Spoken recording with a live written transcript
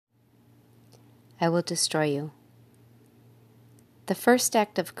I will destroy you. The first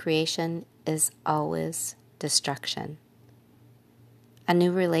act of creation is always destruction. A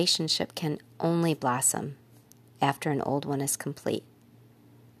new relationship can only blossom after an old one is complete.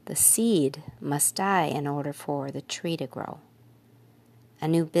 The seed must die in order for the tree to grow. A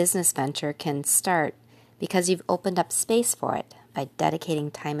new business venture can start because you've opened up space for it by dedicating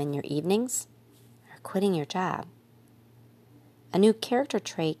time in your evenings or quitting your job. A new character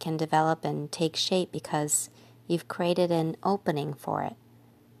trait can develop and take shape because you've created an opening for it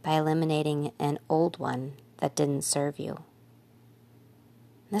by eliminating an old one that didn't serve you.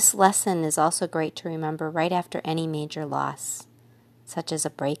 This lesson is also great to remember right after any major loss, such as a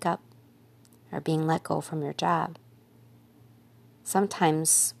breakup or being let go from your job.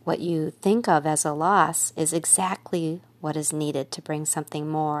 Sometimes what you think of as a loss is exactly what is needed to bring something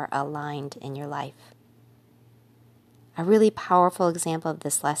more aligned in your life. A really powerful example of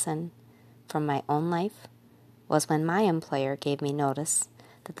this lesson from my own life was when my employer gave me notice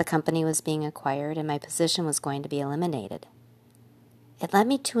that the company was being acquired and my position was going to be eliminated. It led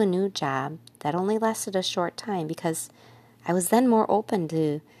me to a new job that only lasted a short time because I was then more open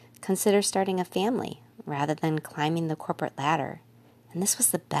to consider starting a family rather than climbing the corporate ladder. And this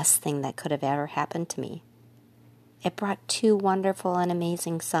was the best thing that could have ever happened to me. It brought 2 wonderful and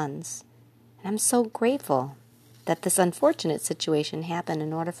amazing sons. And I'm so grateful that this unfortunate situation happened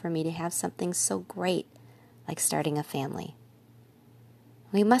in order for me to have something so great like starting a family.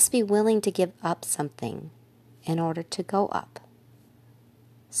 We must be willing to give up something in order to go up.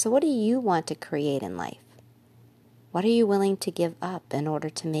 So what do you want to create in life? What are you willing to give up in order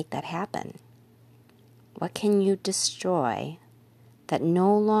to make that happen? What can you destroy that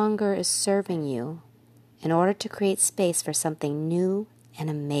no longer is serving you in order to create space for something new and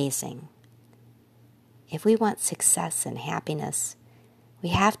amazing? If we want success and happiness, we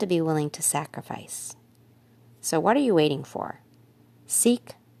have to be willing to sacrifice. So what are you waiting for?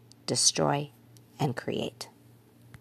 Seek, destroy, and create.